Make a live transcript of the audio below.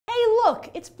Look,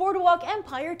 it's Boardwalk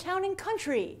Empire Town and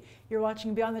Country. You're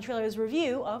watching Beyond the Trailers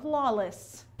review of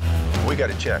Lawless. We got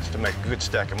a chance to make a good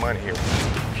stack of money here.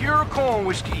 Pure corn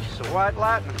whiskey, so white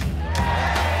lightning.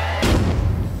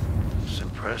 It's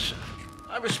impressive.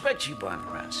 I respect you,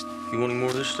 Bondurant. You want any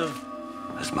more of this stuff?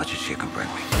 As much as you can bring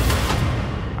me.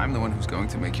 I'm the one who's going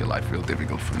to make your life real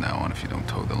difficult from now on if you don't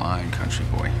toe the line, country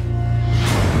boy.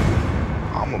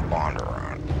 I'm a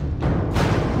Bondurant.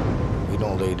 We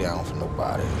don't lay down for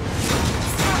nobody.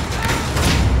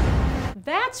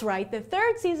 That's right, the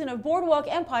third season of Boardwalk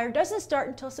Empire doesn't start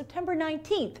until September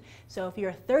 19th. So if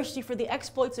you're thirsty for the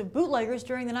exploits of bootleggers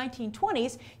during the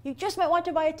 1920s, you just might want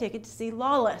to buy a ticket to see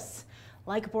Lawless.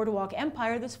 Like Boardwalk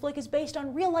Empire, this flick is based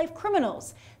on real-life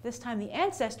criminals, this time the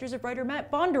ancestors of writer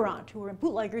Matt Bondurant, who were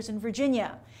bootleggers in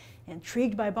Virginia.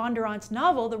 Intrigued by Bondurant's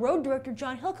novel, the road director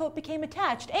John Hillcoat became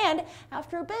attached, and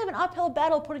after a bit of an uphill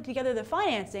battle putting together the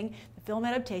financing, the film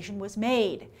adaptation was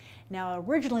made. Now,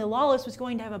 originally Lawless was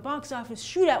going to have a box office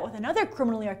shootout with another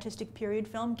criminally artistic period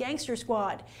film, Gangster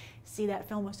Squad. See, that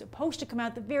film was supposed to come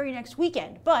out the very next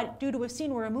weekend, but due to a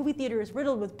scene where a movie theater is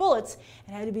riddled with bullets,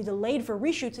 it had to be delayed for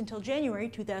reshoots until January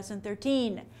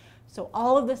 2013. So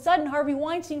all of a sudden, Harvey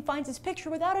Weinstein finds his picture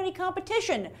without any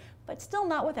competition, but still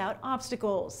not without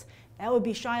obstacles. That would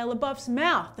be Shia LaBeouf's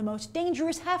mouth, the most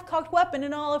dangerous half-cocked weapon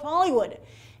in all of Hollywood.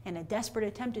 In a desperate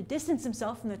attempt to distance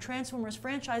himself from the Transformers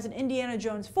franchise in Indiana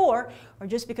Jones 4, or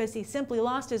just because he simply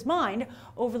lost his mind,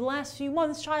 over the last few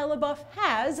months Shia LaBeouf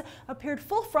has appeared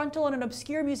full frontal in an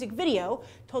obscure music video,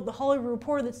 told The Hollywood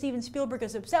Reporter that Steven Spielberg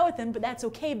is upset with him, but that's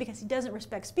okay because he doesn't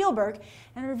respect Spielberg,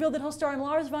 and revealed that he'll star in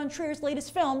Lars von Trier's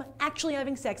latest film, actually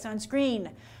having sex on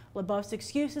screen. LaBeouf's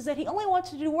excuse is that he only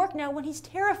wants to do work now when he's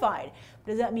terrified.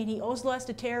 But does that mean he also has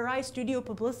to terrorize studio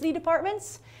publicity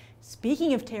departments?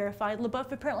 Speaking of terrified,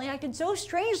 LaBeouf apparently acted so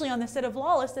strangely on the set of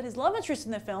Lawless that his love interest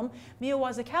in the film, Mia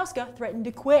Wasikowska, threatened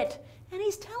to quit. And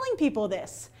he's telling people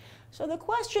this. So the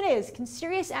question is, can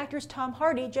serious actors Tom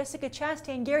Hardy, Jessica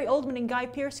Chastain, Gary Oldman, and Guy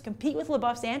Pearce compete with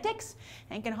LaBeouf's antics?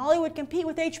 And can Hollywood compete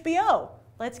with HBO?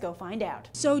 Let's go find out.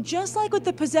 So just like with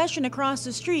The Possession across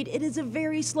the street, it is a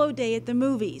very slow day at the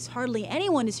movies. Hardly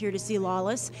anyone is here to see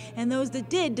Lawless, and those that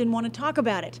didn't want to talk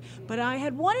about it. But I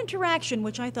had one interaction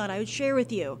which I thought I would share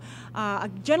with you. A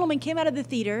gentleman came out of the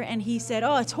theater and he said,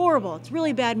 "Oh, it's horrible. It's a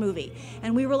really bad movie."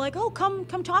 And we were like, "Oh, come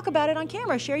talk about it on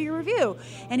camera. Share your review."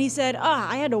 And he said,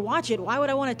 I had to watch it. Why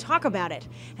would I want to talk about it?"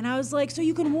 And I was like, "So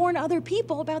you can warn other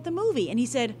people about the movie." And he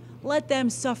said, "Let them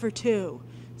suffer too."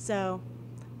 So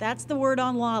that's the word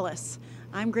on Lawless.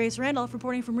 I'm Grace Randolph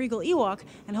reporting from Regal Ewok,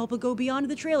 and hope we'll go beyond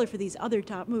the trailer for these other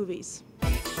top movies.